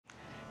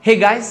Hey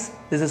guys,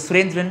 this is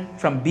Surendran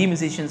from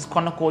Bmusician's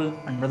Konnakol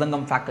and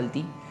Mridangam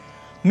faculty.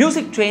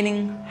 Music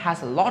training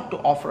has a lot to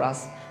offer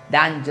us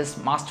than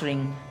just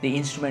mastering the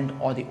instrument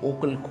or the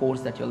vocal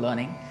chords that you're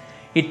learning.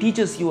 It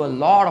teaches you a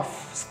lot of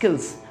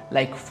skills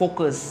like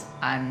focus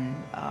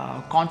and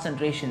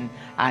concentration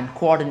and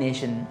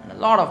coordination and a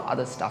lot of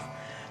other stuff.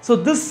 So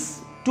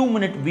this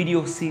 2-minute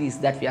video series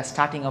that we are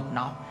starting up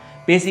now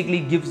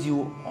basically gives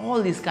you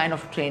all this kind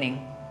of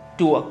training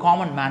to a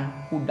common man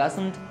who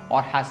doesn't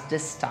or has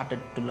just started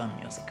to learn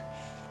music.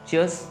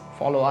 Cheers,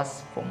 follow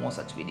us for more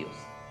such videos.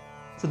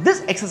 So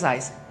this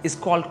exercise is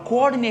called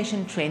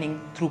coordination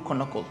training through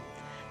Konnakol.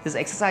 This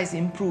exercise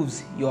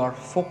improves your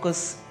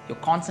focus, your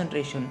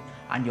concentration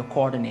and your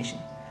coordination.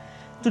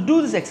 To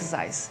do this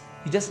exercise,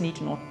 you just need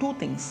to know two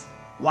things.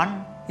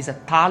 One is a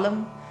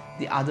thalam,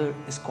 the other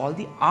is called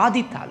the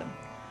adi thalam.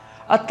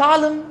 A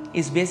thalam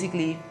is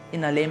basically,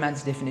 in a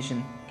layman's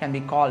definition, can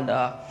be called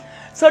a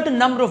certain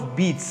number of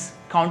beats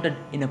counted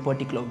in a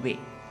particular way.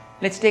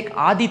 Let's take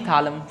adi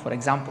thalam for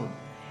example.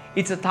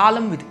 It's a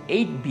thalam with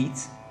 8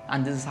 beats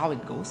and this is how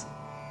it goes.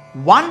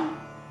 1,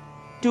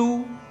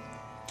 2,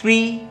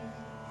 3,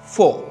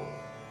 4,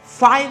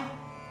 5,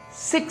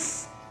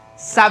 6,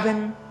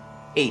 7,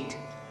 8.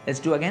 Let's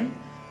do again.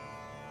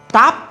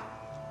 Tap,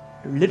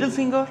 little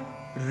finger,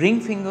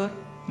 ring finger,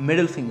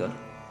 middle finger.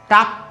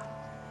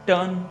 Tap,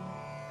 turn,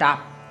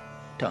 tap,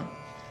 turn.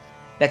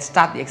 Let's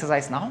start the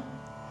exercise now.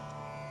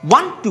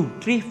 1, 2,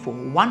 3, 4,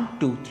 1,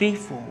 2, 3,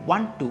 4,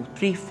 1, 2,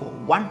 3, 4,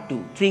 1,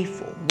 2, 3,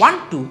 4,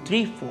 1, 2,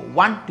 3, 4,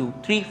 1, 2,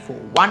 3, 4,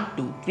 1,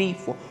 2, 3,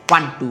 4,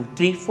 1, 2,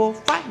 3, 4,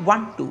 5,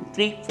 1, 2,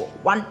 3, 4,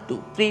 1,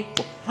 2, 3,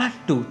 4, 1,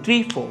 2,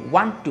 3, 4,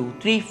 1, 2,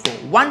 3, 4,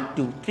 1,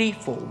 2, 3,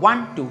 4,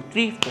 1, 2,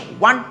 3, 4,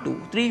 1, 2, 3, 4, 1,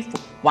 2, 3,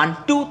 1,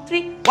 2,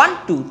 3, 4,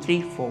 1, 2,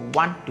 3, 4,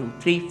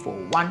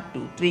 1,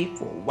 2, 3,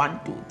 4,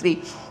 1, 2, 3,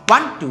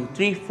 1, 2,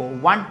 3, 4,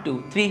 1,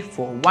 2, 3,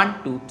 4,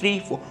 1, 2, 3,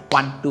 4,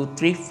 1, 2,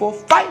 3, 4,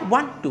 5,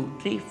 1, 2,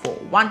 3, 4,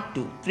 1,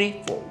 2,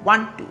 3, 4,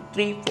 1, 2,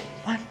 3, 4,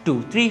 1,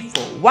 2, 3,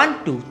 4,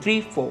 1, 2,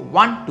 3, 4,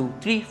 1, 2,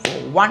 3, 4,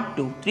 1,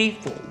 2, 3,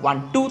 4,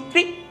 1, 2,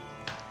 3.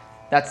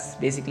 That's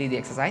basically the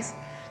exercise.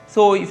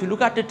 So if you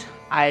look at it,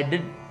 I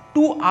did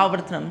 2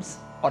 avarthanams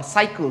or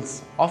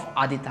cycles of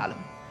adi thalam.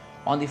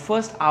 On the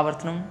first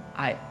avarthanam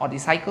or the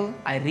cycle,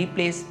 I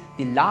replaced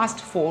the last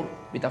 4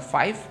 with a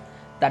 5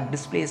 that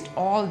displaced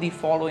all the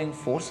following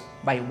 4s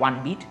by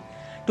 1 beat.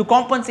 To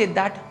compensate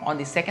that, on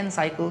the second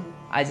cycle,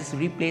 I just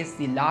replaced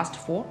the last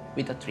 4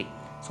 with a 3.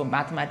 So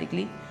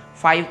mathematically,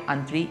 5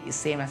 and 3 is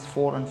same as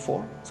 4 and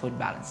 4, so it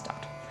balanced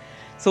out.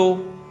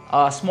 So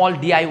a small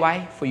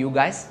DIY for you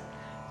guys.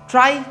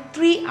 Try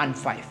 3 and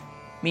 5.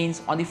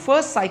 Means on the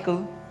first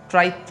cycle,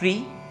 try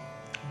 3,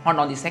 and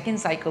on the second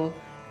cycle,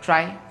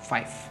 try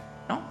 5.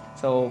 No?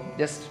 So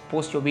just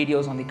post your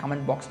videos on the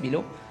comment box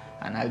below,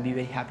 and I'll be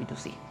very happy to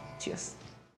see. Cheers.